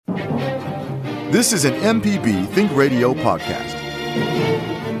This is an MPB Think Radio podcast.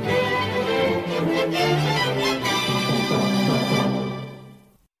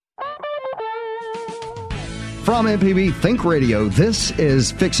 From MPB Think Radio, this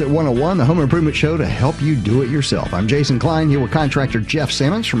is Fix It 101, the home improvement show to help you do it yourself. I'm Jason Klein here with contractor Jeff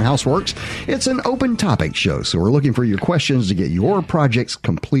Sammons from Houseworks. It's an open topic show, so we're looking for your questions to get your projects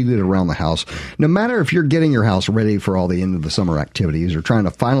completed around the house. No matter if you're getting your house ready for all the end of the summer activities or trying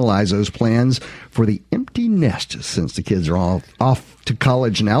to finalize those plans for the empty nest since the kids are all off to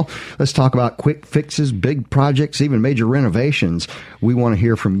college now. Let's talk about quick fixes, big projects, even major renovations. We want to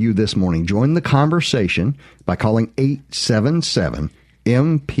hear from you this morning. Join the conversation by calling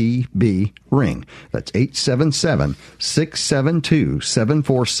 877-MPB-RING. That's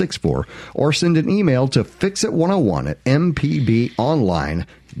 877-672-7464. Or send an email to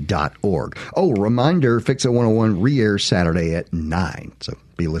fixit101@mpbonline.org. Oh, reminder, Fix It 101 re-airs Saturday at 9. So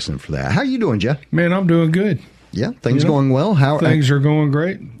be listening for that. How you doing, Jeff? Man, I'm doing good. Yeah, things going well. Things are going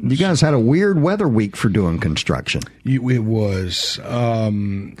great. You guys had a weird weather week for doing construction. It was.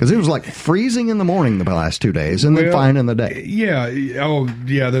 Because it was like freezing in the morning the last 2 days and then fine in the day. Yeah. Oh,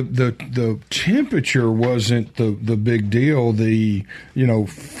 yeah. The temperature wasn't the big deal. The,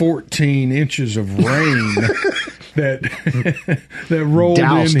 14 inches of rain that rolled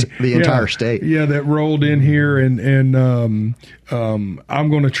doused in the entire state. Yeah, that rolled in here, and I'm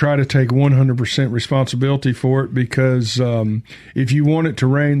going to try to take 100% responsibility for it because if you want it to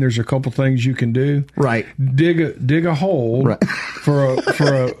rain, there's a couple things you can do. Right. Dig a hole for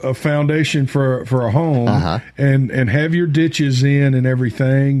a foundation for a home, and have your ditches in and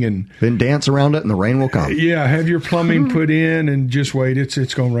everything, and then dance around it, and the rain will come. Yeah, have your plumbing put in, and just wait.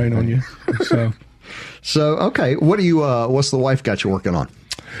 It's going to rain on you. So okay, what's the wife got you working on?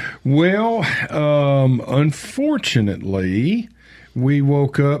 Well, unfortunately, we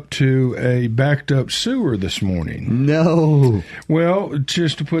woke up to a backed up sewer this morning. No. Well,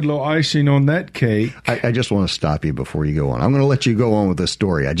 just to put a little icing on that cake. I just want to stop you before you go on. I'm going to let you go on with this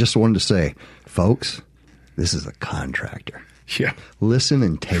story. I just wanted to say, folks, this is a contractor. Yeah. Listen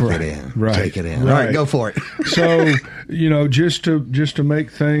and take it in. Right. Take it in. Right. All right, go for it. So, just to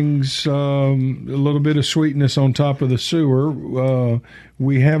make things a little bit of sweetness on top of the sewer,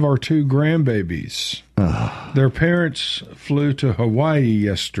 we have our two grandbabies. Their parents flew to Hawaii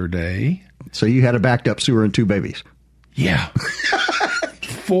yesterday. So you had a backed up sewer and two babies. Yeah.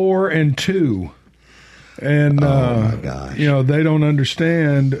 4 and 2. And, my gosh. they don't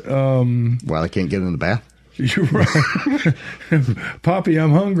understand. Why they can't get in the bath? You're right. Poppy,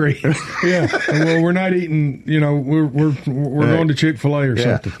 I'm hungry. Yeah. Well, we're not eating, we're going to Chick-fil-A or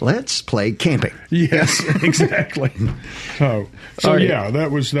something. Let's play camping. Yes, exactly. So yeah,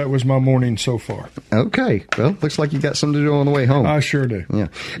 that was my morning so far. Okay. Well, looks like you got something to do on the way home. I sure do. Yeah.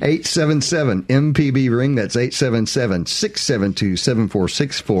 877-MPB-RING. That's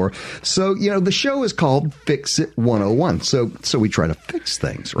 877-672-7464. So, the show is called Fix It 101. So we try to fix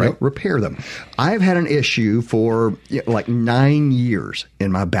things, right? Yep. Repair them. I've had an issue for like 9 years in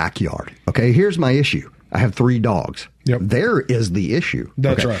my backyard. Okay. Here's my issue. I have 3 dogs. Yep. There is the issue.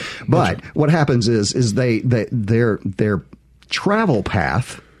 That's right. But what happens is their travel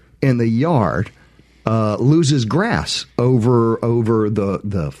path in the yard loses grass over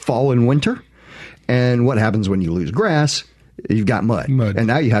the fall and winter. And what happens when you lose grass? You've got mud. And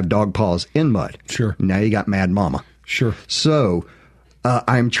now you have dog paws in mud. Sure. Now you got Mad Mama. Sure. So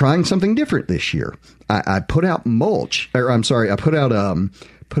I'm trying something different this year. I put out mulch, or I'm sorry, I put out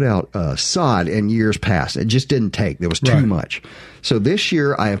sod in years past. It just didn't take. There was too much. So this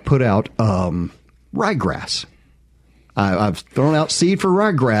year I have put out ryegrass. I've thrown out seed for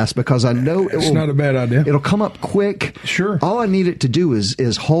ryegrass because I know it's not a bad idea. It'll come up quick. Sure. All I need it to do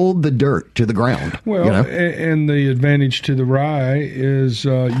is hold the dirt to the ground. Well, and the advantage to the rye is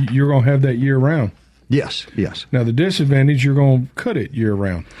you're going to have that year round. Yes. Now the disadvantage, you're going to cut it year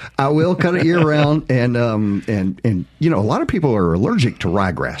round. I will cut it year round, and a lot of people are allergic to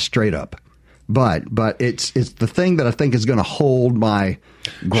ryegrass straight up, but it's the thing that I think is going to hold my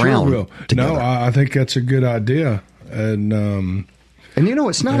ground together. No, I think that's a good idea, and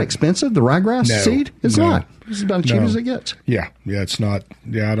it's not expensive. The ryegrass seed, it's not. It's about as cheap as it gets. Yeah, it's not.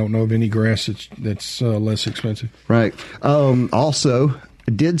 Yeah, I don't know of any grass that's less expensive. Right. Also,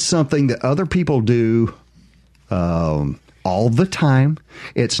 did something that other people do all the time.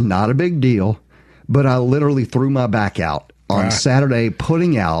 It's not a big deal, but I literally threw my back out on Saturday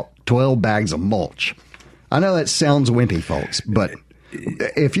putting out 12 bags of mulch. I know that sounds wimpy, folks, but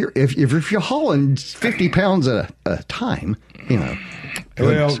if you're hauling 50 pounds at a time,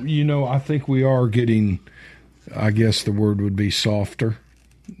 Well, I think we are getting, I guess the word would be softer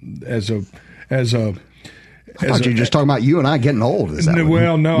as as a. I thought you were just talking about you and I getting old. Is that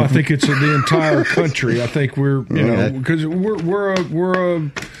well, no, I think it's the entire country. I think we're, because we're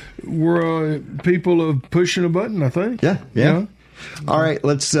people of pushing a button, I think. Yeah. All right,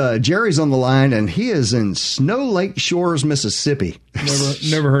 let's. Jerry's on the line, and he is in Snow Lake Shores, Mississippi.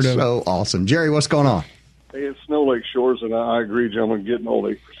 Never heard of it. So awesome, Jerry. What's going on? Hey, it's Snow Lake Shores, and I agree, gentlemen. Getting old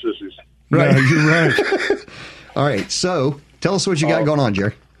ain't for sissies. Right, no, you're right. All right, so tell us what you got going on,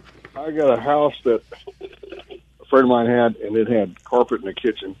 Jerry. I got a house that a friend of mine had, and it had carpet in the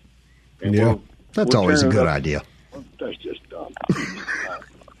kitchen. And That's always a good idea. That's just dumb.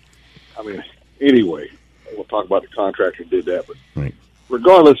 I mean, anyway, we'll talk about the contractor who did that, but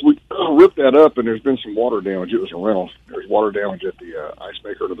regardless, we ripped that up, and there's been some water damage. It was a rental. There's water damage at the ice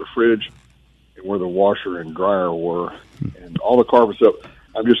maker to the fridge, and where the washer and dryer were, and all the carpet's up.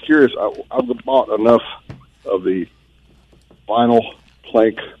 I'm just curious. I've bought enough of the vinyl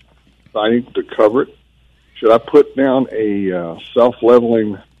plank siding to cover it. Should I put down a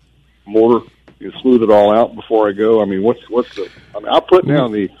self-leveling mortar and smooth it all out before I go? I mean, what's the? I mean, I'll put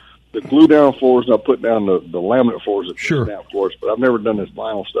down the glue down floors, and I'll put down the laminate floors and snap floors. But I've never done this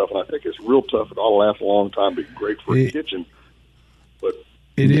vinyl stuff, and I think it's real tough. It ought to last a long time, be great for the kitchen. But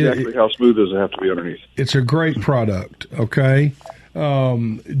how smooth does it have to be underneath? It's a great product. Okay,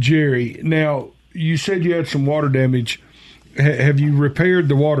 Jerry. Now you said you had some water damage. Have you repaired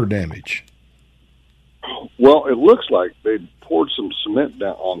the water damage? Well, it looks like they poured some cement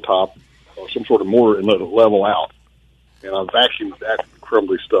down on top, or some sort of mortar, and let it level out. And I vacuumed that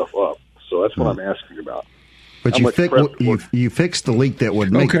crumbly stuff up. So that's what I'm asking about. But you fixed the leak that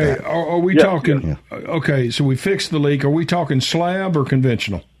would make that. Okay, are we talking? Yeah. Okay, so we fixed the leak. Are we talking slab or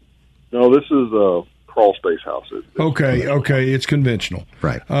conventional? No, this is a crawl space house. Okay, it's conventional.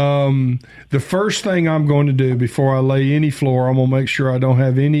 Right. The first thing I'm going to do before I lay any floor, I'm going to make sure I don't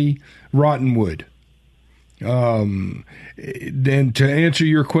have any rotten wood. Then to answer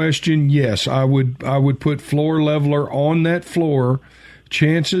your question, yes, I would put floor leveler on that floor.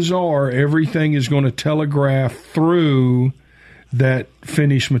 Chances are everything is going to telegraph through that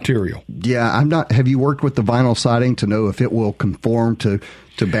finished material. Yeah, I'm not. Have you worked with the vinyl siding to know if it will conform to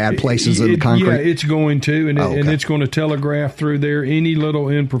bad places in the concrete? Yeah, it's going to, and it's going to telegraph through there any little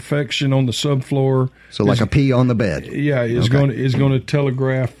imperfection on the subfloor. So like a pee on the bed. Yeah, is going to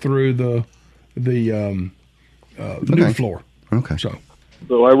telegraph through the new floor. Okay. So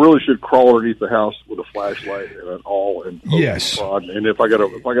I really should crawl underneath the house with a flashlight and an awl and yes. prod. And if I got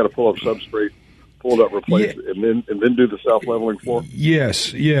to pull up substrate, pull it up, replace it, and then do the self leveling floor.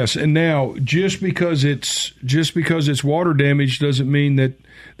 Yes. And now just because it's water damage doesn't mean that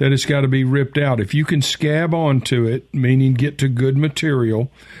it's got to be ripped out. If you can scab onto it, meaning get to good material,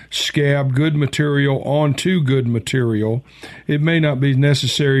 scab good material onto good material, it may not be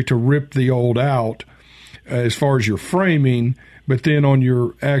necessary to rip the old out as far as your framing. But then on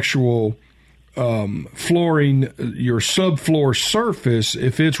your actual flooring, your subfloor surface,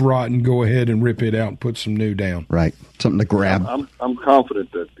 if it's rotten, go ahead and rip it out and put some new down. Right, something to grab. I'm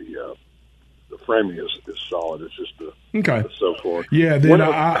confident that the framing is solid. It's just the subfloor. Yeah, then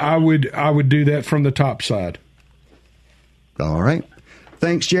I would do that from the top side. All right,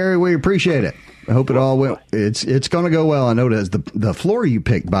 thanks, Jerry. We appreciate it. I hope it all went. It's going to go well. I know it is. The floor you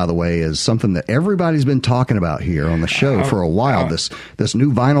picked, by the way, is something that everybody's been talking about here on the show for a while. This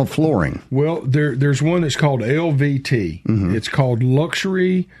new vinyl flooring. Well, there's one that's called LVT. Mm-hmm. It's called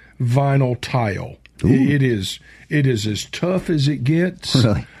Luxury Vinyl Tile. It is as tough as it gets.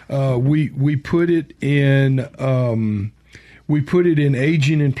 Really? We put it in. We put it in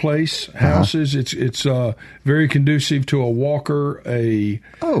aging in place houses. It's very conducive to a walker, a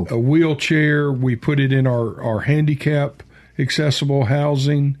wheelchair. We put it in our handicap accessible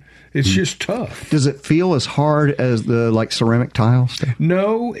housing. It's just tough. Does it feel as hard as the ceramic tile stuff?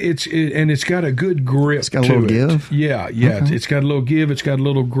 No, it's got a good grip. It's got a little give. Yeah. Okay. It's got a little give. It's got a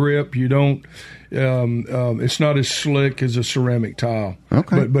little grip. You don't. It's not as slick as a ceramic tile.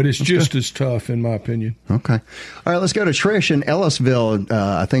 Okay, but it's just as tough, in my opinion. Okay. All right, let's go to Trish in Ellisville.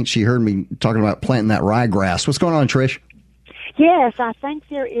 I think she heard me talking about planting that ryegrass. What's going on, Trish? Yes, I think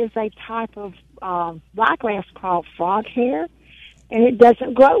there is a type of ryegrass called froghead, and it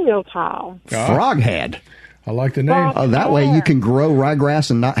doesn't grow real tall. Froghead. I like the name. Oh, that way you can grow ryegrass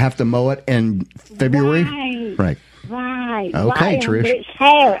and not have to mow it in February? Right. Okay, Trish. It's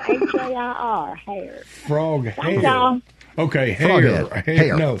hair, H-A-I-R, hair. Frog hair. All. Okay, hair.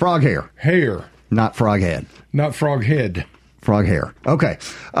 Hair. No. Frog hair. Hair. Not frog head. Not frog head. Frog hair. Okay.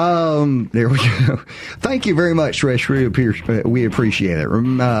 There we go. Thank you very much, Trish. We appreciate it.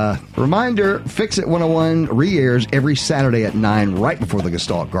 Reminder, Fix It 101 re-airs every Saturday at 9 right before the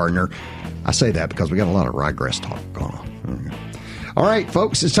Gestalt Gardener. I say that because we got a lot of ryegrass talk going on. All right,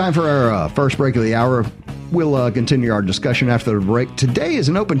 folks, it's time for our first break of the hour. We'll continue our discussion after the break. Today is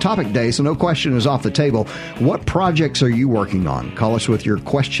an open topic day, so no question is off the table. What projects are you working on? Call us with your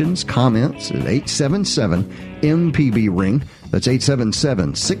questions, comments at 877-MPB-RING. That's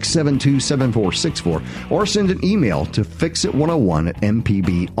 877-672-7464. Or send an email to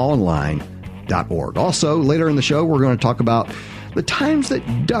fixit101@mpbonline.org. Also, later in the show, we're going to talk about the times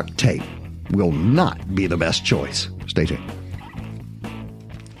that duct tape will not be the best choice. Stay tuned.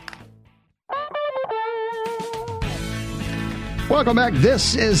 Welcome back.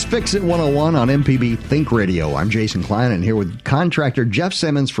 This is Fix It 101 on MPB Think Radio. I'm Jason Klein, and here with contractor Jeff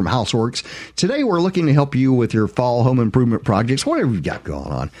Simmons from Houseworks. Today, we're looking to help you with your fall home improvement projects, whatever you've got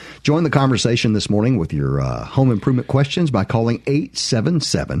going on. Join the conversation this morning with your home improvement questions by calling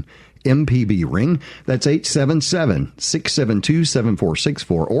 877-MPB-RING. That's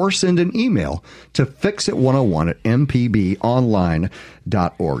 877-672-7464. Or send an email to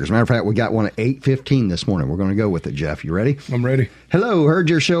fixit101@mpbonline.org. As a matter of fact, we got one at 8:15 this morning. We're going to go with it, Jeff. You ready? I'm ready. Hello. Heard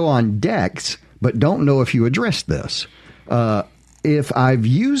your show on decks, but don't know if you addressed this. If I've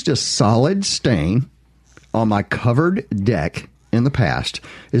used a solid stain on my covered deck in the past,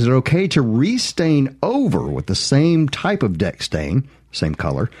 is it okay to restain over with the same type of deck stain, same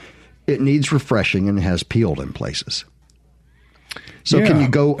color? It needs refreshing and has peeled in places. So can you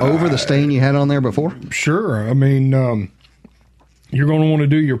go over the stain you had on there before? Sure. I mean, you're going to want to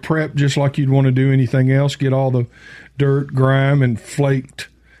do your prep just like you'd want to do anything else. Get all the dirt, grime, and flaked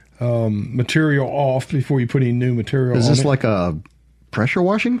material off before you put any new material on it. Is this like a pressure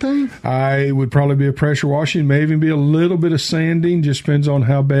washing thing? I would probably be a pressure washing. May even be a little bit of sanding. Just depends on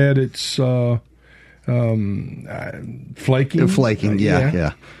how bad it's flaking. Flaking,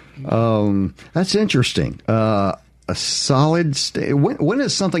 yeah. That's interesting. A solid stain. When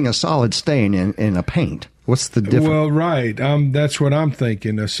is something a solid stain in a paint? What's the difference? Well, right. That's what I'm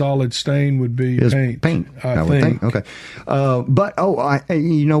thinking. A solid stain would be paint. I would think. Okay. But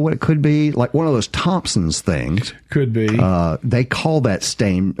you know what it could be? Like one of those Thompson's things. Could be. They call that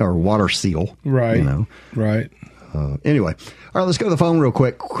stain or water seal. Right. You know. Right. Anyway, all right, let's go to the phone real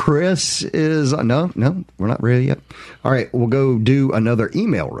quick. Chris is no, we're not ready yet. All right, we'll go do another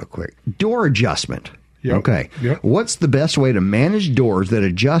email real quick. Door adjustment. Yep. Okay. Yep. What's the best way to manage doors that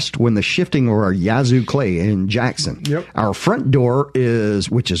adjust when the shifting or our Yazoo clay in Jackson? Yep. Our front door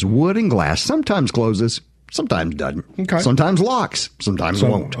which is wood and glass, sometimes closes, sometimes doesn't. Okay. Sometimes locks, sometimes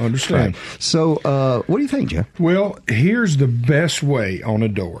won't. Understand. Right. So, what do you think, Jeff? Well, here's the best way on a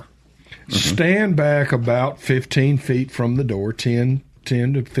door. Mm-hmm. Stand back about 15 feet from the door, 10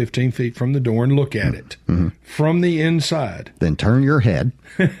 to 15 feet from the door, and look at it from the inside. Then turn your head.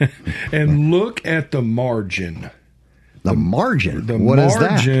 And look at the margin. The margin? What is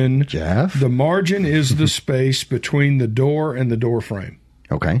that, Jeff? The margin is the space between the door and the door frame.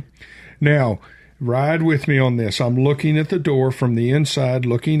 Okay. Now, ride with me on this. I'm looking at the door from the inside,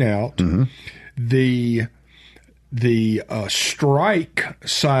 looking out. Mm-hmm. The strike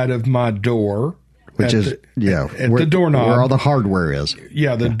side of my door, which is at the doorknob, where all the hardware is.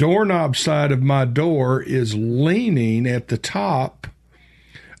 Yeah, the doorknob side of my door is leaning at the top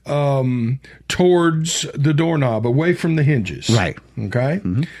towards the doorknob, away from the hinges. Right. Okay?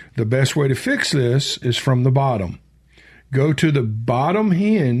 Mm-hmm. The best way to fix this is from the bottom. Go to the bottom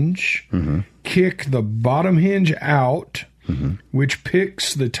hinge, kick the bottom hinge out, which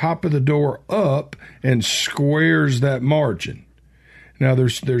picks the top of the door up and squares that margin. Now,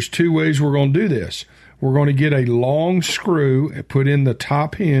 there's two ways we're going to do this. We're going to get a long screw and put in the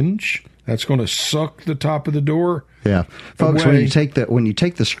top hinge. That's going to suck the top of the door. Yeah, folks. Away. When you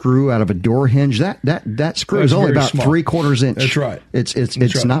take the screw out of a door hinge, that screw is only about small. 3/4 inch. That's right.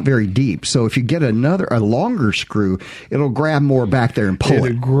 It's not very deep. So if you get a longer screw, it'll grab more back there and pull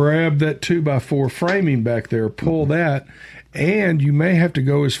it. It'll grab that 2x4 framing back there, pull that, and you may have to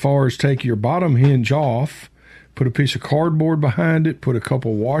go as far as take your bottom hinge off. Put a piece of cardboard behind it, put a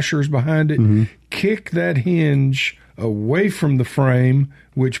couple washers behind it, kick that hinge away from the frame,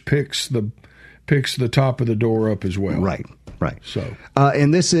 which picks the top of the door up as well. Right. So,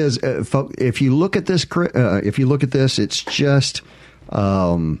 and this is, if you look at this, it's just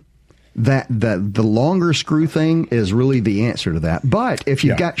that the longer screw thing is really the answer to that. But if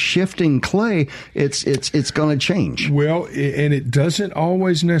you've got shifting clay, it's going to change. Well, and it doesn't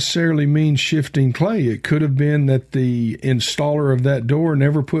always necessarily mean shifting clay. It could have been that the installer of that door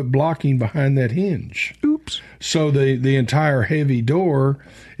never put blocking behind that hinge. Oops. So the entire heavy door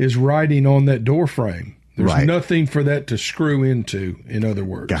is riding on that door frame. There's nothing for that to screw into, in other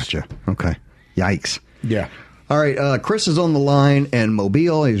words. Gotcha. Okay. Yikes. Yeah. All right. Chris is on the line in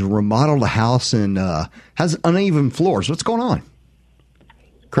Mobile. He's remodeled a house and has uneven floors. What's going on?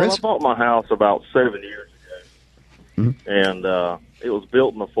 Chris? Well, I bought my house about 7 years ago, and it was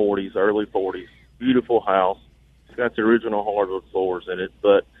built in the 40s, early 40s. Beautiful house. It's got the original hardwood floors in it,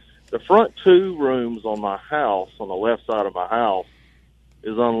 but the front 2 rooms on my house, on the left side of my house,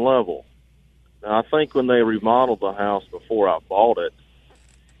 is unlevel. Now, I think when they remodeled the house before I bought it,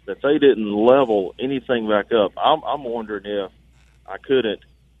 that they didn't level anything back up. I'm wondering if I couldn't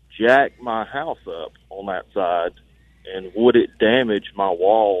jack my house up on that side, and would it damage my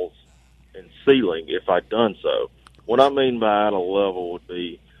walls and ceiling if I'd done so? What I mean by out of level would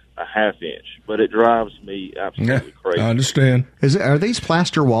be a half inch, but it drives me absolutely crazy. I understand. Are these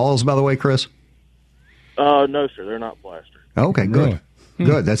plaster walls, by the way, Chris? No, sir, they're not plaster. Okay, good. Really?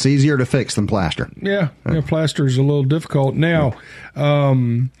 Good. That's easier to fix than plaster. Yeah, plaster is a little difficult. Now,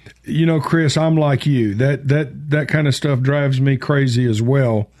 Chris, I'm like you. That kind of stuff drives me crazy as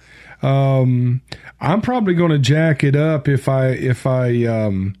well. I'm probably going to jack it up if I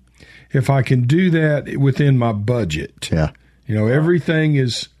can do that within my budget. Yeah. Everything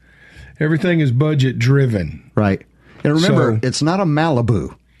is budget driven. Right. And remember, it's not a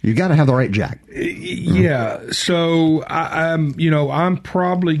Malibu. You got to have the right jack. Yeah. So I'm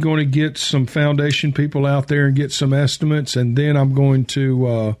probably going to get some foundation people out there and get some estimates, and then I'm going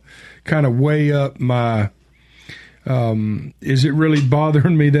to kind of weigh up my. Is it really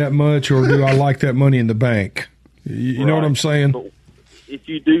bothering me that much, or do I like that money in the bank? You know what I'm saying? So if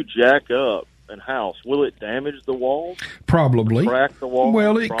you do jack up a house, will it damage the walls? Probably. Crack the walls?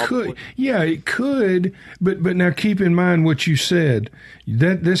 Well, it could. Yeah, it could. But now keep in mind what you said.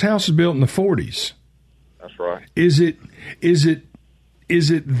 That this house is built in the 40s. That's right. Is it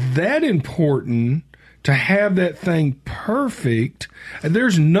that important to have that thing perfect?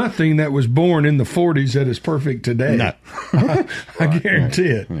 There's nothing that was born in the 40s that is perfect today. No. I guarantee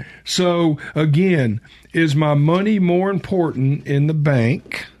it. So, again, is my money more important in the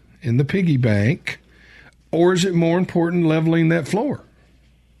bank, in the piggy bank, or is it more important leveling that floor?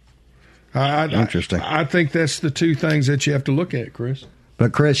 Interesting. I think that's the two things that you have to look at, Chris.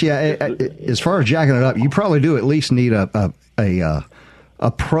 But Chris, as far as jacking it up, you probably do at least need a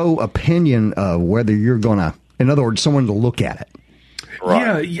pro opinion of whether you're going to, in other words, someone to look at it.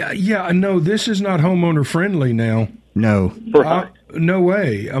 Right. Yeah. No, this is not homeowner friendly now. No. No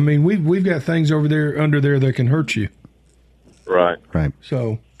way. I mean, we've got things under there that can hurt you. Right.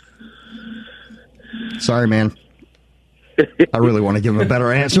 So. Sorry, man. I really want to give him a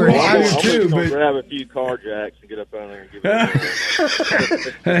better answer. Well, I do too, but grab a few car jacks and get up out there and give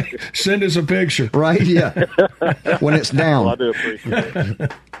it. Hey, send us a picture. Right? Yeah. When it's down. Well, I do appreciate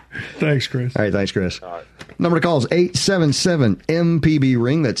it. Thanks, Chris. All right, thanks, Chris. All right. Number to call is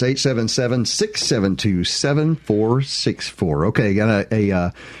 877-MPB-RING. That's 877-672-7464. Okay, got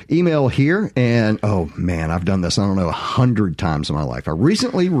a email here, and oh, man, I've done this, I don't know, 100 times in my life. I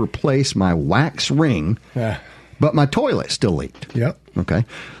recently replaced my wax ring, but my toilet still leaked. Yep. Okay.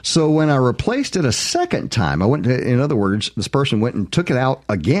 So when I replaced it a second time, in other words, this person went and took it out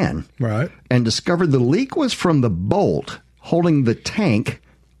again. Right. And discovered the leak was from the bolt holding the tank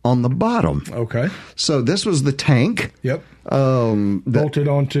on the bottom. Okay. So this was the tank. Yep. Bolted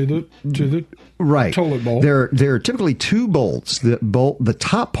onto the right. toilet bowl. There are typically two bolts that bolt the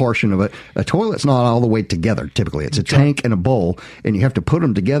top portion of it. A toilet's not all the way together. Typically, it's a tank and a bowl, and you have to put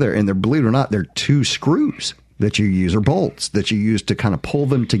them together. And believe it or not, they're two screws that you use, or bolts that you use to kind of pull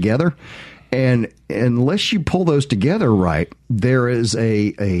them together. And unless you pull those together right, there is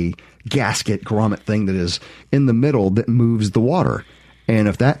a gasket grommet thing that is in the middle that moves the water. And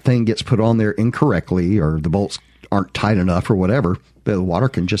if that thing gets put on there incorrectly, or the bolts aren't tight enough or whatever, the water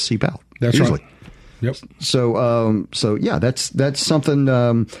can just seep out. That's easily. Right. Yep. So yeah, that's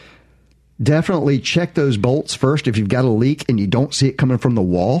something. Definitely check those bolts first. If you've got a leak and you don't see it coming from the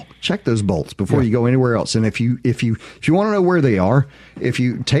wall, check those bolts before you go anywhere else. And if you want to know where they are, if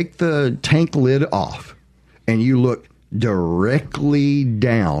you take the tank lid off and you look directly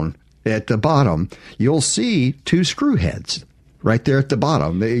down at the bottom, you'll see two screw heads right there at the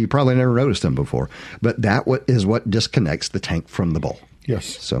bottom. You probably never noticed them before, but that is what disconnects the tank from the bowl. Yes.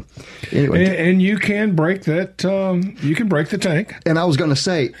 So, anyway, and you can break that. You can break the tank. And I was going to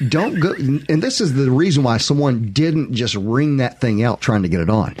say, don't go. And this is the reason why someone didn't just wring that thing out trying to get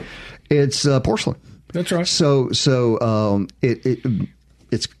it on. It's porcelain. That's right. So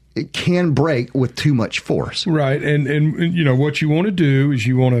it's it can break with too much force. Right. And you know, what you want to do is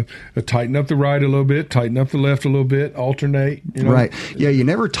you want to tighten up the right a little bit, tighten up the left a little bit, alternate. You know? Right. Yeah, you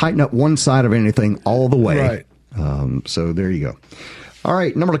never tighten up one side of anything all the way. Right. So there you go. All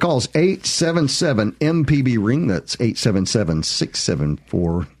right, number to call is 877-MPB-RING. That's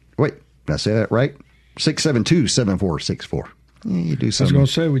 877-674. Wait, did I say that right? 672-7464. You do something. I was going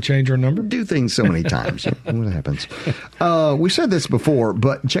to say, we change our number. Do things so many times. What happens? We said this before,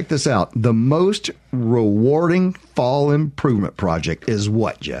 but check this out. The most rewarding fall improvement project is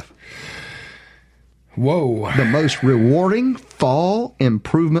what, Jeff? Whoa. The most rewarding fall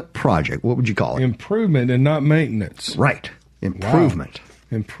improvement project. What would you call it? Improvement and not maintenance. Right. Improvement.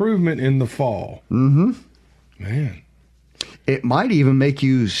 Wow. Improvement in the fall. Mm-hmm. Man. It might even make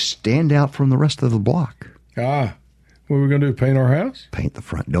you stand out from the rest of the block. What are we going to do? Paint our house? Paint the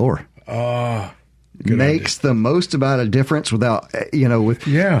front door. Good Makes idea. the most about a difference without,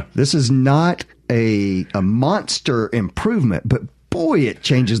 this is not a monster improvement, but boy, it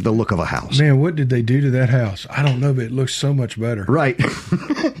changes the look of a house. Man, what did they do to that house? I don't know, but it looks so much better. Right.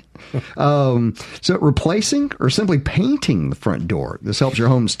 So replacing or simply painting the front door. This helps your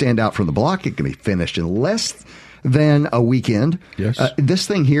home stand out from the block. It can be finished in less than a weekend. Yes. This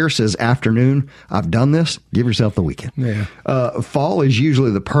thing here says afternoon. I've done this. Give yourself the weekend. Yeah. Fall is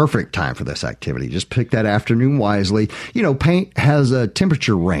usually the perfect time for this activity. Just pick that afternoon wisely. You know, paint has a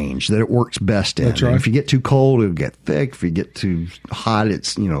temperature range that it works best in. That's right. And if you get too cold, it'll get thick. If you get too hot,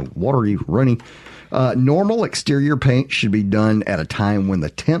 it's, watery, runny. Normal exterior paint should be done at a time when the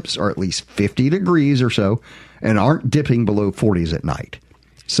temps are at least 50 degrees or so and aren't dipping below 40s at night.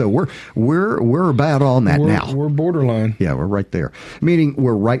 So we're about on that now. We're borderline. Yeah, we're right there. Meaning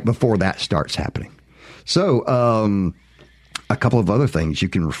we're right before that starts happening. So a couple of other things. You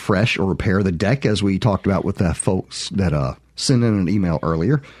can refresh or repair the deck, as we talked about with the folks that sent in an email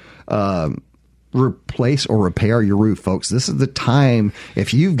earlier. Replace or repair your roof, folks. This is the time.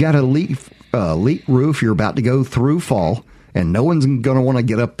 If you've got a leak roof, you're about to go through fall, and no one's going to want to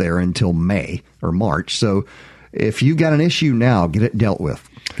get up there until May or March. So if you've got an issue now, get it dealt with,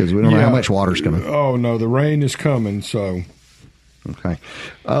 because we don't know how much water's coming. Oh, no, the rain is coming, so. Okay.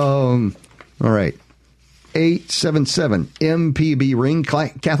 All right. 877-MPB-RING.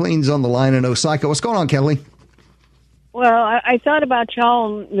 Kathleen's on the line in Osaka. What's going on, Kathleen? Well, I thought about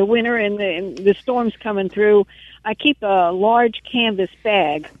y'all in the winter and the storms coming through. I keep a large canvas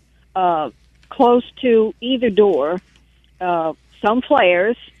bag close to either door, some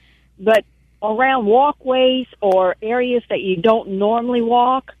flares, but around walkways or areas that you don't normally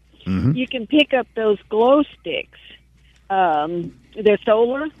walk, you can pick up those glow sticks. They're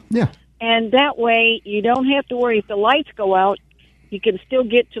solar. Yeah. And that way you don't have to worry if the lights go out. You can still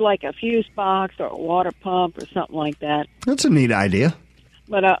get to like a fuse box or a water pump or something like that. That's a neat idea.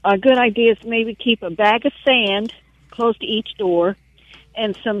 But a good idea is maybe keep a bag of sand close to each door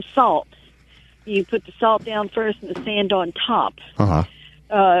and some salt. You put the salt down first and the sand on top.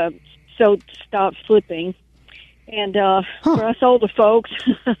 So it stops slipping. And for us older folks,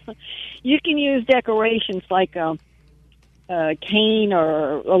 you can use decorations like a cane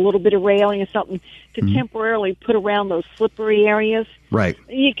or a little bit of railing or something to temporarily put around those slippery areas. Right.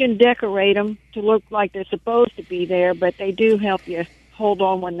 You can decorate them to look like they're supposed to be there, but they do help you hold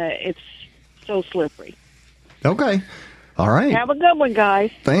on when it's so slippery. Okay. All right. Have a good one,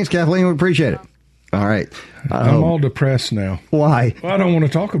 guys. Thanks, Kathleen. We appreciate it. All right. I'm all depressed now. Why? Well, I don't want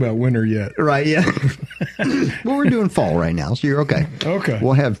to talk about winter yet. Right, yeah. Well, we're doing fall right now, so you're okay. Okay.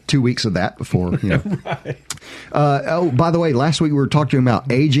 We'll have 2 weeks of that before, Right. By the way, last week we were talking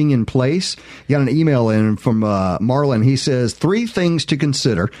about aging in place. Got an email in from Marlon. He says 3 things to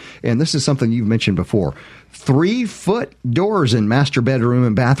consider, and this is something you've mentioned before. 3-foot doors in master bedroom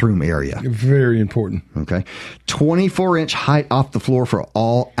and bathroom area. Very important. Okay. 24-inch height off the floor for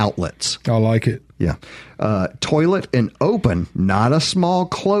all outlets. I like it. Yeah. Toilet and open, not a small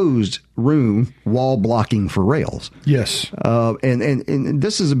closed room, wall blocking for rails. Yes. And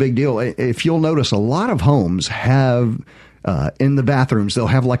this is a big deal. If you'll notice, a lot of homes have in the bathrooms, they'll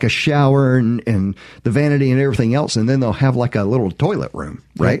have like a shower and the vanity and everything else, and then they'll have like a little toilet room,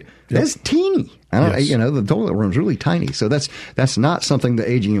 right? Yep. That's teeny. The toilet room's really tiny. So that's not something the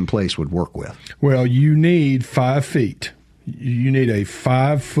aging in place would work with. Well, you need 5 feet. You need a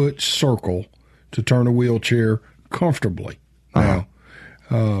 5-foot circle to turn a wheelchair comfortably. Now,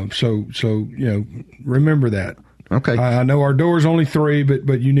 so remember that. Okay. I know our door's only 3,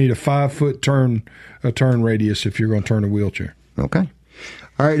 but you need a 5-foot turn radius if you're going to turn a wheelchair. Okay.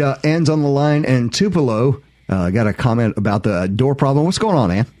 All right. Ann's on the line, and Tupelo got a comment about the door problem. What's going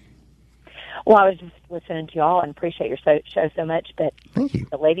on, Ann? Well, I was just listening to y'all and appreciate your show so much, but thank you.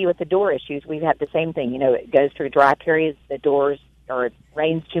 The lady with the door issues, we've had the same thing. You know, it goes through dry periods, the doors, or it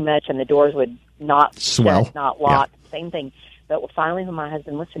rains too much and the doors would not swell, shut, not lock, same thing. But finally, when my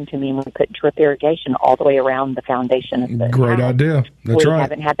husband listened to me, and we put drip irrigation all the way around the foundation of the Great house. idea. That's right. We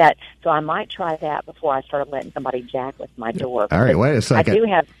haven't had that. So I might try that before I start letting somebody jack with my door. All right, wait a second. I do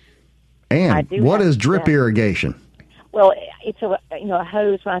have... And what is drip irrigation? Well, it's a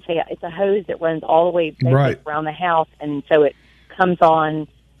hose. When I say it's a hose that runs all the way around the house, and so it comes on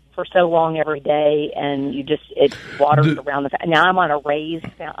for so long every day, and it waters around the. Now I'm on a raised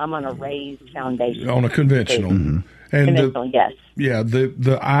foundation. On a conventional. Mm-hmm. And conventional, yes. Yeah,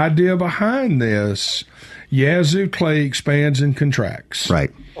 the idea behind this, Yazoo clay expands and contracts.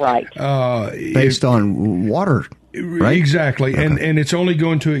 Right. Based on water. Right? Exactly, okay. and it's only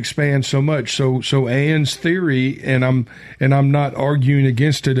going to expand so much. So Ann's theory, and I'm not arguing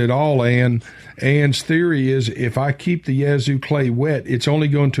against it at all. Ann's theory is if I keep the Yazoo clay wet, it's only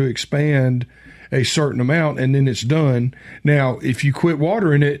going to expand a certain amount, and then it's done. Now, if you quit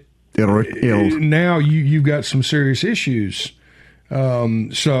watering it, it'll now you've got some serious issues.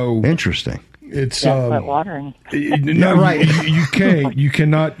 So interesting. It's quit watering. No, right. You can't. You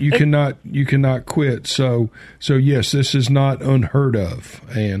cannot quit. So yes, this is not unheard of.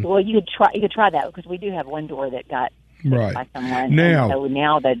 And well, you could try that because we do have one door that got hit by someone. Now, so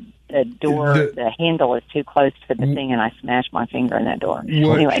now the door, the handle is too close to the thing, and I smashed my finger in that door.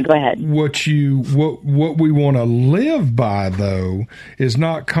 Anyway, go ahead. What we want to live by though is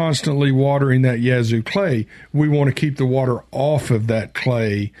not constantly watering that Yazoo clay. We want to keep the water off of that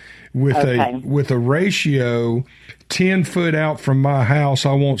clay. With a ratio 10 foot out from my house,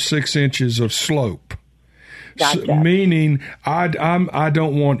 I want 6 inches of slope. Gotcha. So, meaning I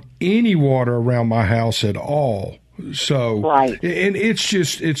don't want any water around my house at all. So and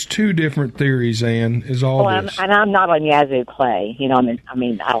it's two different theories, Ann, is all this. And I'm not on Yazoo clay. You know, I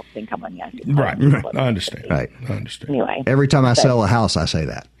mean, I don't think I'm on Yazoo clay. Right. I understand. Right. I understand. Anyway. Every time I sell a house, I say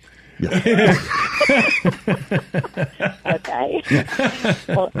that. Yeah. Okay.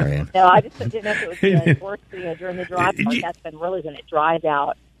 Well, no, I just didn't know if it was worth during the dry part. That's been really when it dries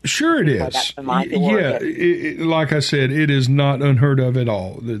out. Sure, it is. Yeah, like I said, it is not unheard of at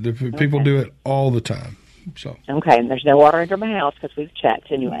all. The people do it all the time. So okay, and there's no water under my house because we've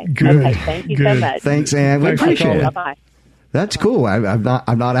checked anyway. Good. Okay, thank you so much. Thanks, Ann. We appreciate it. Bye. That's cool. I've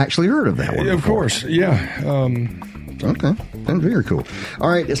not actually heard of that one. Of course, yeah. Okay, that's very cool. All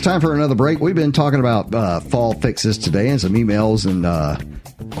right, it's time for another break. We've been talking about fall fixes today and some emails and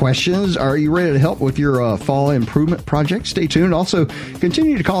questions. Are you ready to help with your fall improvement project? Stay tuned. Also,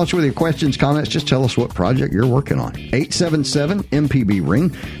 continue to call us with your questions, comments. Just tell us what project you're working on.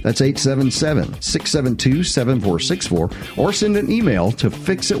 877-MPB-RING. That's 877-672-7464. Or send an email to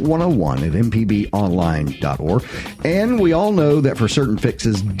fixit101@mpbonline.org. And we all know that for certain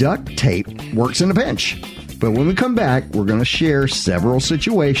fixes, duct tape works in a pinch. But when we come back, we're going to share several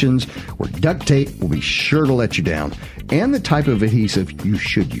situations where duct tape will be sure to let you down and the type of adhesive you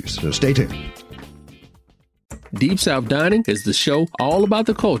should use. So stay tuned. Deep South Dining is the show all about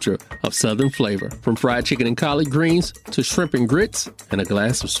the culture of Southern flavor, from fried chicken and collard greens to shrimp and grits and a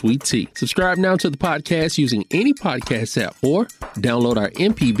glass of sweet tea. Subscribe now to the podcast using any podcast app or download our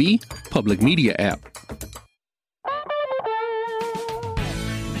MPB Public Media app.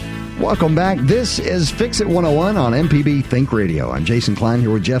 Welcome back. This is Fix It 101 on MPB Think Radio. I'm Jason Klein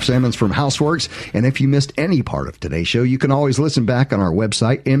here with Jeff Sammons from Houseworks. And if you missed any part of today's show, you can always listen back on our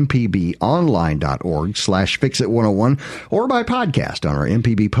website, mpbonline.org/fixit101, or by podcast on our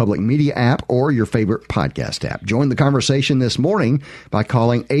MPB Public Media app or your favorite podcast app. Join the conversation this morning by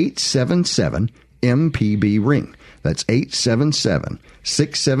calling 877-MPB-RING. That's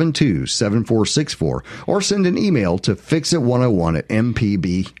 877-672-7464, or send an email to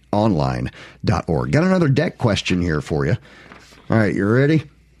fixit101@mpbonline.org. Got another deck question here for you. All right, you ready?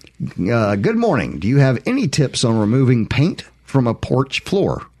 Good morning. Do you have any tips on removing paint from a porch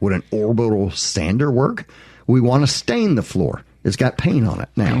floor? Would an orbital sander work? We want to stain the floor. It's got paint on it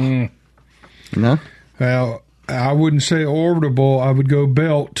now. No? Well, I wouldn't say orbitable. I would go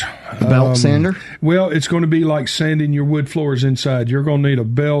belt. Belt sander? Well, it's going to be like sanding your wood floors inside. You're going to need a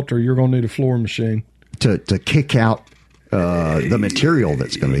belt or you're going to need a floor machine. To kick out the material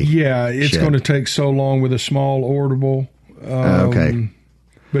that's going to be it's going to take so long with a small orbitable. Okay.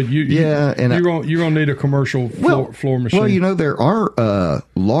 But you're going to need a commercial floor machine. Well, you know, there are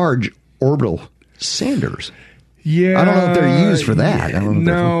large orbital sanders. Yeah, I don't know if they're used for that.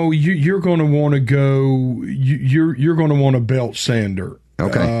 No, you're going to want to go. You're going to want a belt sander.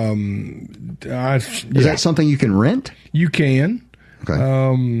 Okay. Is that something you can rent? You can.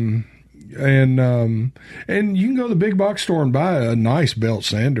 Okay. And you can go to the big box store and buy a nice belt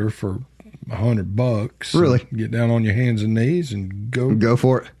sander for $100. Really? Get down on your hands and knees and go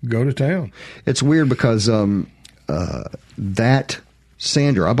for it. Go to town. It's weird because that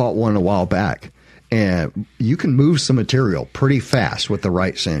sander, I bought one a while back, and you can move some material pretty fast with the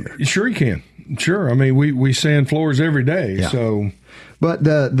right sander. Sure you can. Sure. I mean, we sand floors every day, so... But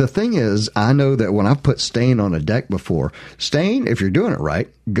the thing is, I know that when I've put stain on a deck before, stain, if you're doing it right,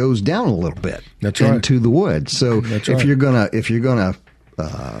 goes down a little bit into the wood. So if you're gonna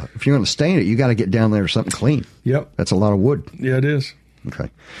stain it, you got to get down there with something clean. Yep, that's a lot of wood. Yeah, it is.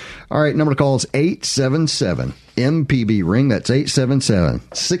 Okay. All right, number to call is 877-MPB ring. That's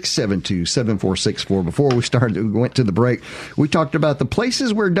 877-672-7464. Before we went to the break, we talked about the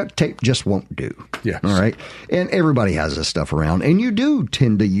places where duct tape just won't do. Yes. All right. And everybody has this stuff around, and you do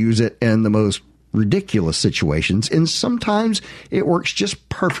tend to use it in the most ridiculous situations, and sometimes it works just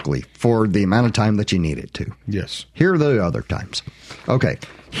perfectly for the amount of time that you need it to. Yes. Here are the other times. Okay.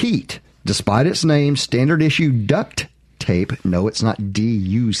 Heat. Despite its name, standard issue duct tape. No, it's not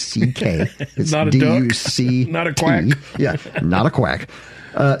D-U-C-K. It's not a D-U-C-T. Not a quack. Yeah, not a quack.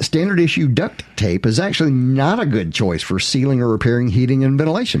 Standard issue duct tape is actually not a good choice for sealing or repairing heating and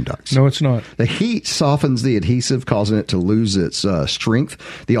ventilation ducts. No, it's not. The heat softens the adhesive, causing it to lose its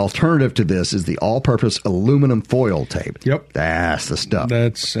strength. The alternative to this is the all-purpose aluminum foil tape. Yep. That's the stuff.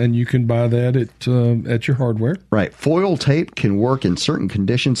 And you can buy that at your hardware. Right. Foil tape can work in certain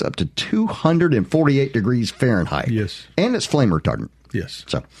conditions up to 248 degrees Fahrenheit. Yes. And it's flame retardant. Yes.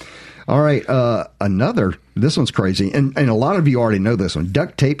 So, all right. This one's crazy. And a lot of you already know this one.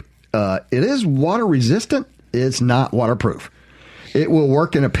 Duct tape, it is water resistant. It's not waterproof. It will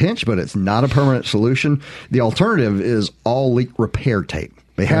work in a pinch, but it's not a permanent solution. The alternative is all leak repair tape.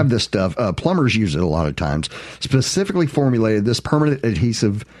 They have this stuff. Plumbers use it a lot of times. Specifically formulated, this permanent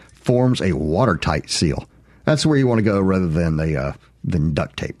adhesive forms a watertight seal. That's where you want to go rather than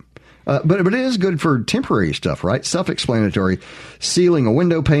duct tape. But it is good for temporary stuff, right? Self-explanatory. Sealing a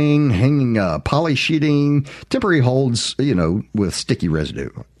window pane, hanging poly sheeting, temporary holds, with sticky residue.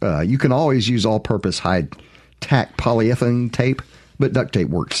 You can always use all-purpose high-tack polyethylene tape, but duct tape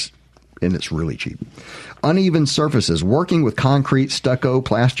works, and it's really cheap. Uneven surfaces. Working with concrete, stucco,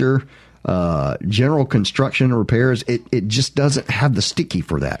 plaster, general construction repairs, it just doesn't have the sticky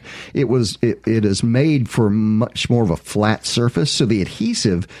for that. It is made for much more of a flat surface, so the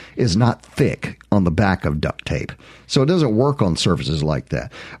adhesive is not thick on the back of duct tape. So it doesn't work on surfaces like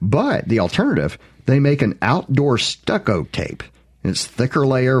that. But the alternative, they make an outdoor stucco tape. Its thicker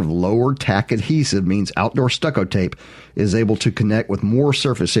layer of lower tack adhesive means outdoor stucco tape is able to connect with more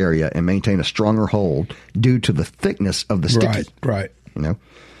surface area and maintain a stronger hold due to the thickness of the sticky. Right.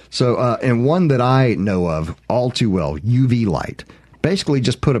 So, and one that I know of all too well, UV light. Basically,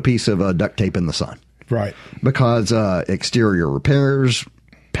 just put a piece of duct tape in the sun. Right. Because exterior repairs,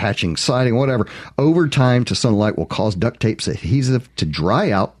 patching siding, whatever, over time to sunlight will cause duct tape's adhesive to dry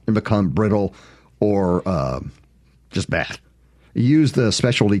out and become brittle or just bad. Use the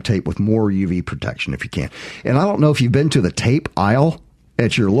specialty tape with more UV protection if you can. And I don't know if you've been to the tape aisle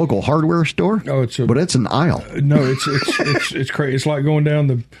at your local hardware store, but it's an aisle. No, it's crazy. It's like going down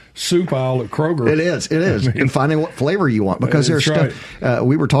the soup aisle at Kroger. It is, and finding what flavor you want, because there's stuff.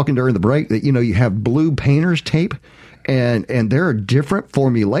 We were talking during the break that you have blue painter's tape, and there are different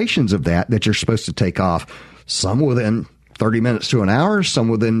formulations of that you're supposed to take off. Some within 30 minutes to an hour, some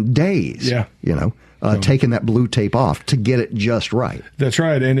within days. Yeah, taking that blue tape off to get it just right. That's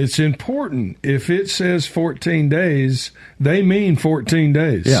right. And it's important. If it says 14 days, they mean 14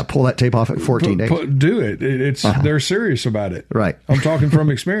 days. Yeah, pull that tape off at 14 days. Do it. They're serious about it. Right. I'm talking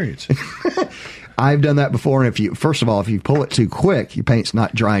from experience. I've done that before. And if you pull it too quick, your paint's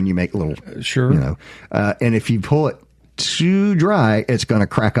not dry and you make a little, sure. And if you pull it too dry, it's going to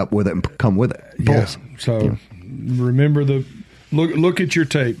crack up with it and come with it. Yeah. So remember Look at your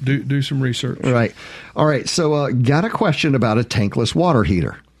tape. Do some research. Right. All right. So, got a question about a tankless water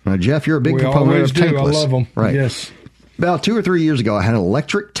heater. Now, Jeff, you're a big proponent of tankless. I love them. Right. Yes. About 2 or 3 years ago, I had an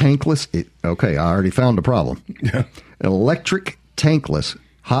electric tankless. I already found a problem. Yeah. An electric tankless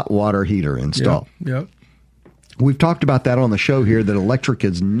hot water heater installed. Yep. We've talked about that on the show here, that electric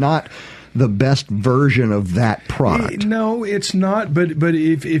is not the best version of that product. No, it's not. But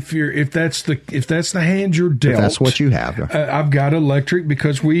if that's the hand you're dealt, if that's what you have. I've got electric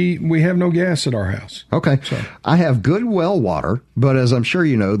because we have no gas at our house. Okay, so I have good well water, but as I'm sure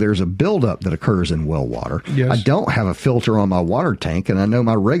you know, there's a buildup that occurs in well water. Yes. I don't have a filter on my water tank, and I know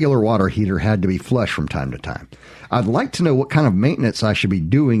my regular water heater had to be flushed from time to time. I'd like to know what kind of maintenance I should be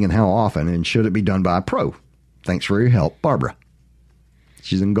doing and how often, and should it be done by a pro? Thanks for your help, Barbara.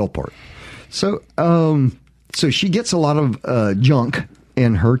 She's in Gulfport. So, so she gets a lot of junk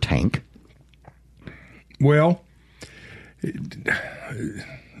in her tank. Well,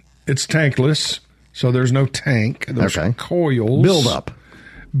 it's tankless, so there's no tank. There's coils.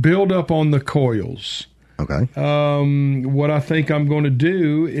 Build up on the coils. Okay. What I think I'm going to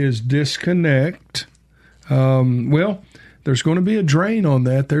do is disconnect. Well, there's going to be a drain on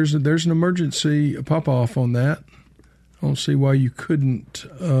that. There's an emergency pop-off on that. I don't see why you couldn't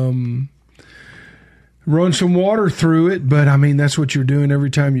run some water through it, but, I mean, that's what you're doing every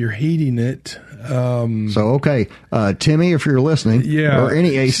time you're heating it. Timmy, if you're listening, or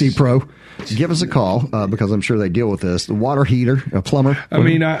any AC Pro, give us a call because I'm sure they deal with this. The water heater, a plumber. I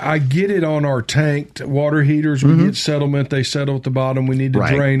mean, I get it on our tanked water heaters. We get settlement. They settle at the bottom. We need to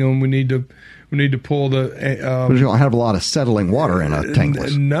drain them. We need to pull the. But you don't have a lot of settling water in a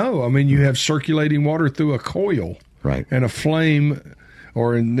tankless. No, I mean you have circulating water through a coil, right? And a flame,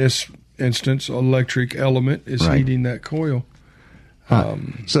 or in this instance, electric element is heating that coil.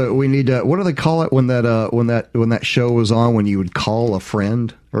 So we need to. What do they call it when that show was on? When you would call a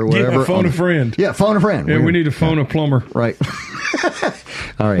friend or whatever? Yeah, phone a friend. Yeah, phone a friend. Yeah, we need to phone a plumber. Right.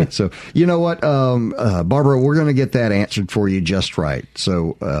 All right. So you know what, Barbara, we're going to get that answered for you just right.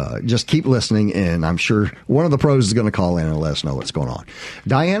 So just keep listening, and I'm sure one of the pros is going to call in and let us know what's going on.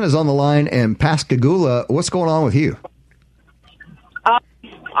 Diane is on the line, and Pascagoula, what's going on with you?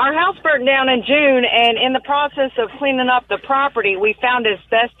 Our house burnt down in June, and in the process of cleaning up the property, we found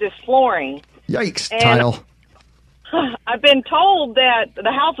asbestos flooring. Yikes, and tile. I've been told that the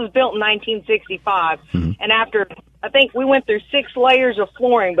house was built in 1965, and after, I think we went through 6 layers of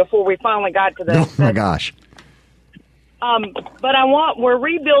flooring before we finally got to the... Oh, my gosh. But we're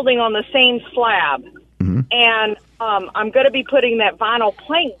rebuilding on the same slab, and I'm going to be putting that vinyl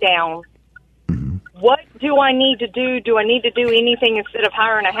plank down. What do I need to do? Do I need to do anything instead of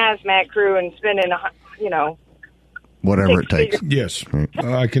hiring a hazmat crew and spending, whatever it takes? Yes,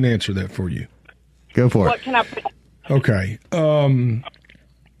 I can answer that for you. Go for it. What can I put? Okay.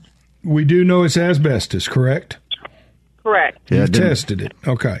 We do know it's asbestos, correct? Correct. Yeah, You've tested it.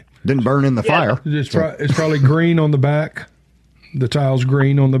 Okay. Didn't burn in the fire. It's probably green on the back. The tile's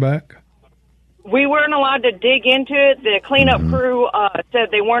green on the back. We weren't allowed to dig into it. The cleanup crew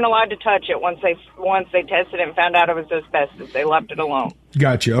said they weren't allowed to touch it once they tested it and found out it was asbestos. They left it alone.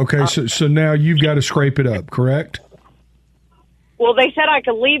 Gotcha. Okay, so now you've got to scrape it up, correct? Well, they said I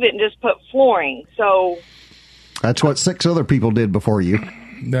could leave it and just put flooring. So that's what 6 other people did before you.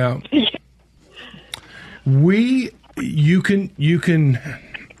 Now, you can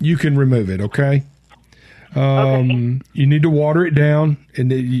remove it. Okay. You need to water it down, and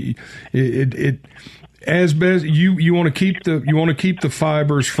asbestos. You want to keep the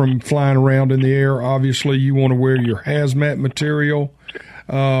fibers from flying around in the air. Obviously, you want to wear your hazmat material.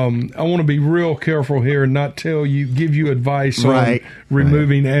 I want to be real careful here and not give you advice on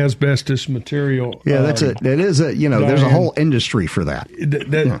removing asbestos material. Yeah, there's a whole industry for that.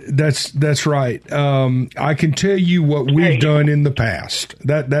 That's right. I can tell you what we've done in the past.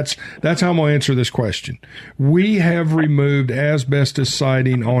 That's how I'm going to answer this question. We have removed asbestos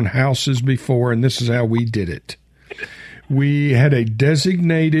siding on houses before, and this is how we did it. We had a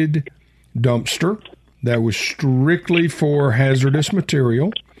designated dumpster that was strictly for hazardous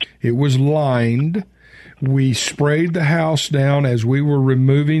material. It was lined. We sprayed the house down as we were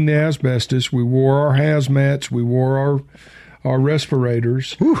removing the asbestos. We wore our hazmats. We wore our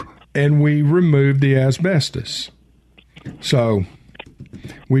respirators. Whew. And we removed the asbestos. So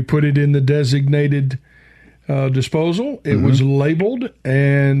we put it in the designated disposal. It was labeled,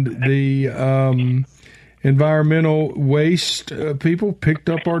 and the environmental waste people picked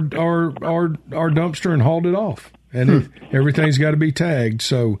up our dumpster and hauled it off, and everything's got to be tagged.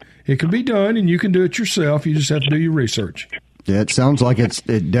 So it can be done, and you can do it yourself. You just have to do your research. Yeah, it sounds like it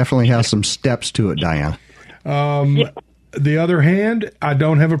definitely has some steps to it, Diana. The other hand, I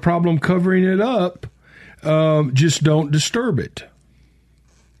don't have a problem covering it up. Just don't disturb it.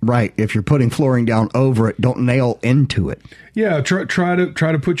 Right. If you're putting flooring down over it, don't nail into it. Yeah. Try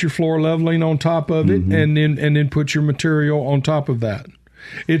to put your floor leveling on top of it, and then put your material on top of that.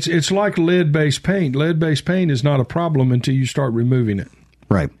 It's like lead-based paint. Lead-based paint is not a problem until you start removing it.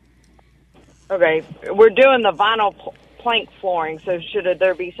 Right. Okay. We're doing the vinyl plank flooring, so should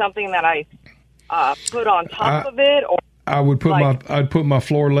there be something that I put on top of it? Or I would put I'd put my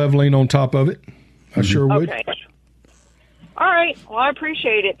floor leveling on top of it. I sure would. Okay. All right. Well, I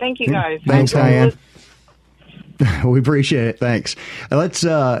appreciate it. Thank you, guys. Thanks, Diane. We appreciate it. Thanks. Let's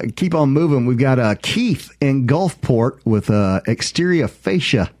keep on moving. We've got Keith in Gulfport with exterior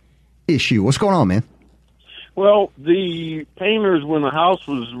fascia issue. What's going on, man? Well, the painters, when the house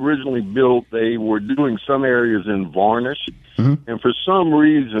was originally built, they were doing some areas in varnish. Mm-hmm. And for some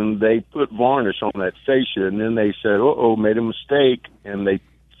reason, they put varnish on that fascia, and then they said, made a mistake, and they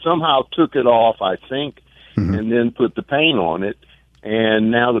somehow took it off, I think, and then put the paint on it. And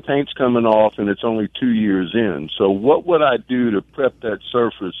now the paint's coming off, and it's only 2 years in. So what would I do to prep that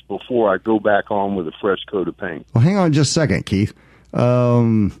surface before I go back on with a fresh coat of paint? Well, hang on just a second, Keith.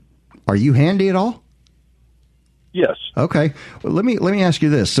 Are you handy at all? Yes. Okay. Well, let me ask you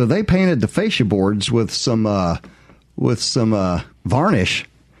this. So they painted the fascia boards with some varnish.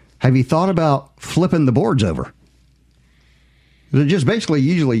 Have you thought about flipping the boards over? They're just basically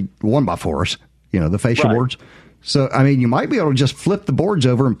usually 1x4s, the fascia boards. So, I mean, you might be able to just flip the boards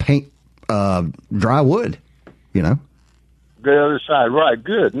over and paint dry wood, The other side, right.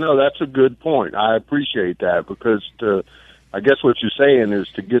 Good. No, that's a good point. I appreciate that because I guess what you're saying is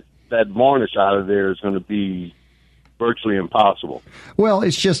to get that varnish out of there is going to be virtually impossible. Well,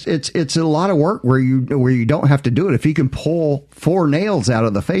 it's just it's a lot of work where you don't have to do it. If you can pull 4 nails out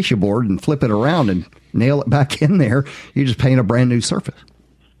of the fascia board and flip it around and nail it back in there, you just paint a brand new surface.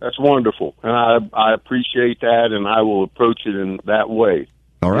 That's wonderful, and I appreciate that, and I will approach it in that way.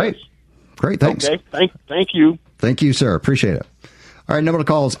 All right. Yes. Great, thanks. Okay, thank you. Thank you, sir. Appreciate it. All right, number to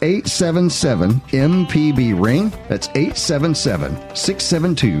call is 877-MPB-RING. That's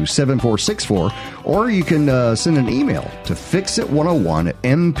 877-672-7464. Or you can send an email to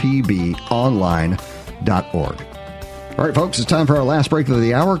fixit101@mpbonline.org. All right, folks, it's time for our last break of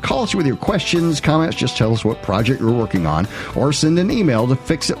the hour. Call us with your questions, comments. Just tell us what project you're working on. Or send an email to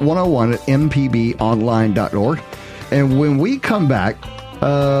fixit101@mpbonline.org. And when we come back,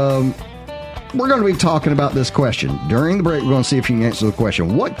 we're going to be talking about this question. During the break, we're going to see if you can answer the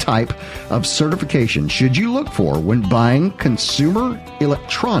question. What type of certification should you look for when buying consumer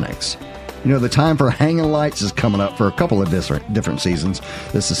electronics? The time for hanging lights is coming up for a couple of different seasons.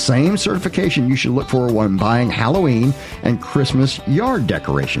 It's the same certification you should look for when buying Halloween and Christmas yard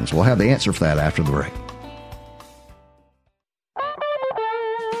decorations. We'll have the answer for that after the break.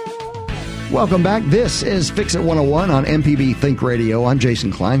 Welcome back. This is Fix It 101 on MPB Think Radio. I'm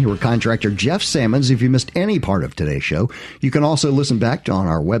Jason Klein here with contractor Jeff Sammons. If you missed any part of today's show, you can also listen back on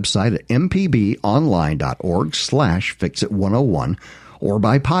our website at mpbonline.org/fixit101 or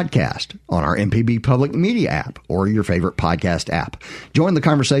by podcast on our MPB Public Media app or your favorite podcast app. Join the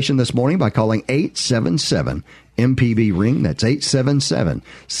conversation this morning by calling 877-MPB-RING. That's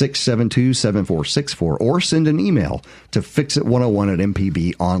 877-672-7464. Or send an email to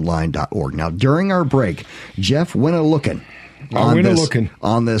fixit101@mpbonline.org. Now, during our break, Jeff went a-looking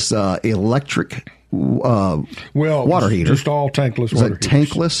on this electric water heater. Just all tankless water heaters.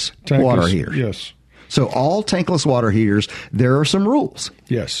 Tankless water heaters. Yes. So all tankless water heaters, there are some rules.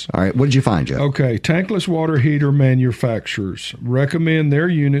 Yes. All right. What did you find, Joe? Okay. Tankless water heater manufacturers recommend their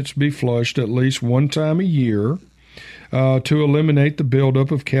units be flushed at least one time a year to eliminate the buildup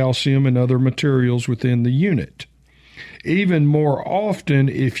of calcium and other materials within the unit. Even more often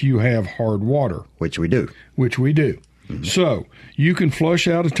if you have hard water. Which we do. Mm-hmm. So you can flush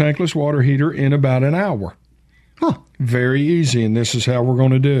out a tankless water heater in about an hour. Huh. Very easy, and this is how we're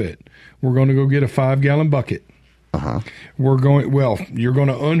going to do it. We're going to go get a 5-gallon bucket. You're going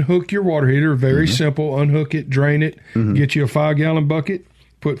to unhook your water heater. Very simple. Unhook it, drain it, get you a 5-gallon bucket,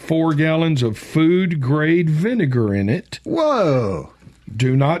 put 4 gallons of food-grade vinegar in it. Whoa.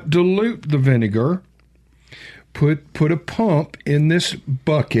 Do not dilute the vinegar. Put a pump in this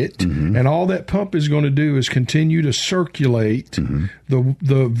bucket, and all that pump is going to do is continue to circulate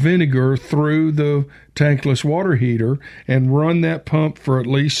the vinegar through the tankless water heater and run that pump for at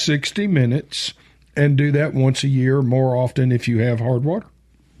least 60 minutes and do that once a year, more often if you have hard water.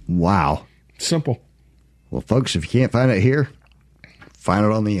 Wow. Simple. Well, folks, if you can't find it here, find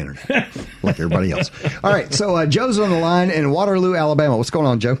it on the internet like everybody else. All right, so Joe's on the line in Waterloo, Alabama. What's going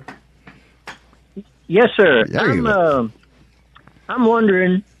on, Joe? Yes, sir. I'm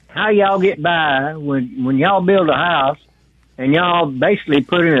wondering how y'all get by when y'all build a house and y'all basically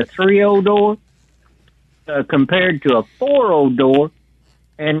put in a 3-0 door compared to a 4-0 door.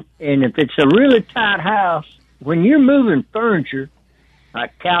 And if it's a really tight house, when you're moving furniture,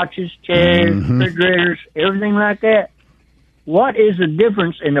 like couches, chairs, refrigerators, everything like that, what is the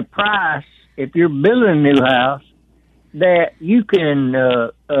difference in the price if you're building a new house that you can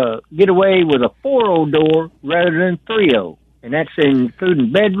get away with a 4-0 door rather than 3-0? And that's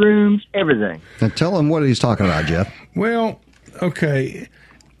including bedrooms, everything. Now tell him what he's talking about, Jeff. Well, okay.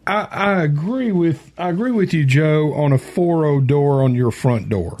 I agree with you, Joe, on a 4-0 door on your front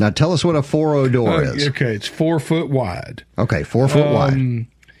door. Now tell us what a 4-0 door is. Okay, it's 4 foot wide. Okay, 4 foot wide.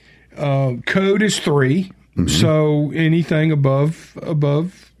 Code is 3. Mm-hmm. So anything above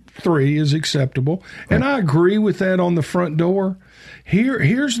 3 is acceptable. Right. And I agree with that on the front door.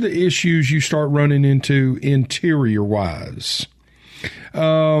 Here's the issues you start running into interior-wise.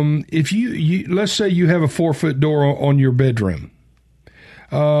 If you let's say you have a 4-foot door on your bedroom,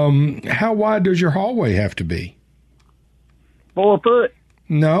 how wide does your hallway have to be? 4 foot.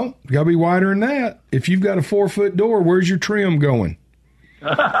 No, got to be wider than that. If you've got a 4-foot door, where's your trim going?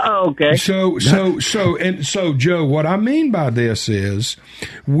 Okay. So, Joe, what I mean by this is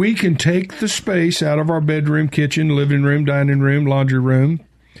we can take the space out of our bedroom, kitchen, living room, dining room, laundry room,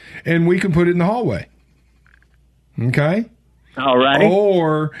 and we can put it in the hallway. Okay? All right.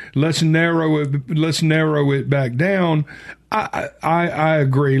 Or let's narrow it back down. I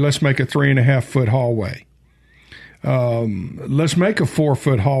agree. Let's make a 3.5-foot hallway. Let's make a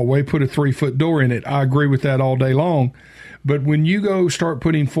 4-foot hallway, put a 3-foot door in it. I agree with that all day long. But when you go start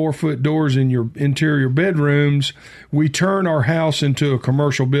putting 4-foot doors in your interior bedrooms, we turn our house into a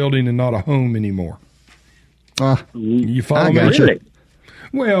commercial building and not a home anymore. You follow me? Really?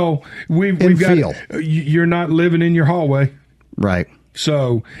 Well, we've got. You're not living in your hallway, right?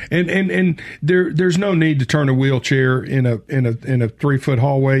 So, and there's no need to turn a wheelchair in a 3-foot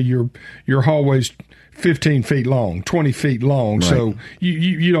hallway. Your hallway's 15 feet long, 20 feet long. Right. So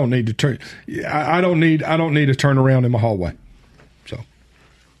you don't need to turn. I don't need to turn around in my hallway. So,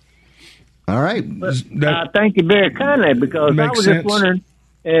 all right. Thank you very kindly, because I was just wondering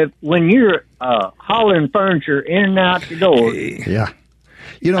if when you're hauling furniture in and out the door. Yeah.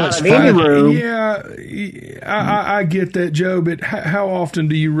 You know, it's any room. Yeah, I get that, Joe. But how often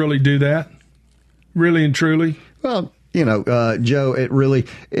do you really do that? Really and truly? Well, you know, Joe,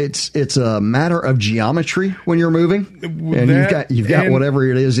 it's a matter of geometry when you're moving, and you've got whatever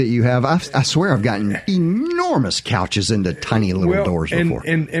it is that you have. I swear I've gotten enormous couches into tiny little doors before,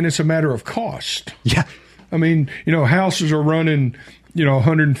 and it's a matter of cost. Yeah, I mean, you know, houses are running,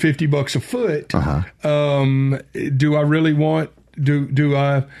 $150 a foot. Do I really want? Do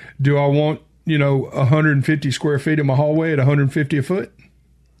I want 150 square feet in my hallway at 150 a foot?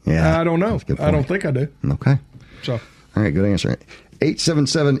 Yeah, I don't know. I don't think I do. Okay. So, all right, good answer.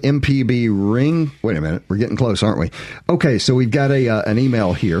 877 MPB ring. Wait a minute, we're getting close, aren't we? Okay, so we've got an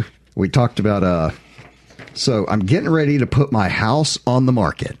email here. We talked about. So I'm getting ready to put my house on the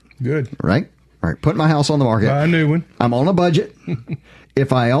market. Good. Right. All right, put my house on the market. Buy a new one. I'm on a budget.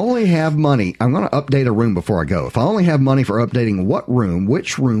 If I only have money, I'm going to update a room before I go. If I only have money for updating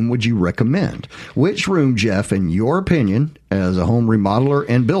which room would you recommend? Which room, Jeff, in your opinion, as a home remodeler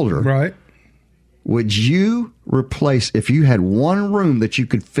and builder, right, would you replace if you had one room that you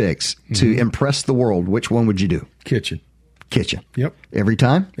could fix to impress the world? Which one would you do? Kitchen. Yep. Every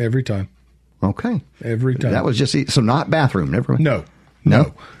time? Every time. Okay. Every time. That was just so not bathroom. Never mind.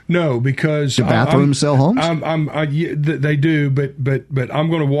 No, because do bathrooms sell homes? They do, but I'm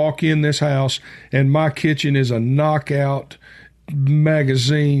going to walk in this house and my kitchen is a knockout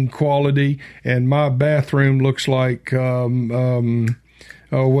magazine quality, and my bathroom looks like what's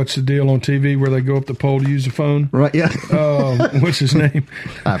the deal on TV where they go up the pole to use the phone? Right. Yeah. What's his name?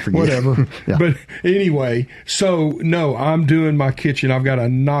 I forget. Whatever. Yeah. But anyway, so no, I'm doing my kitchen. I've got a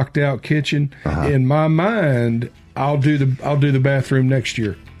knocked out kitchen. In my mind, I'll do the bathroom next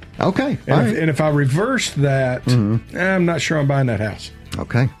year. Okay. And if I reverse that, I'm not sure I'm buying that house.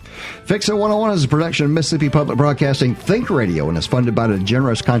 Okay. Fix It 101 is a production of Mississippi Public Broadcasting Think Radio and is funded by the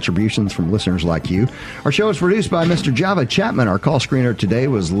generous contributions from listeners like you. Our show is produced by Mr. Java Chapman. Our call screener today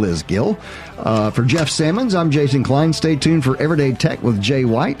was Liz Gill. For Jeff Sammons, I'm Jason Klein. Stay tuned for Everyday Tech with Jay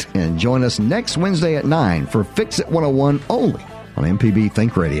White, and join us next Wednesday at 9 for Fix It 101 only on MPB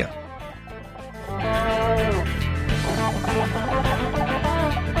Think Radio.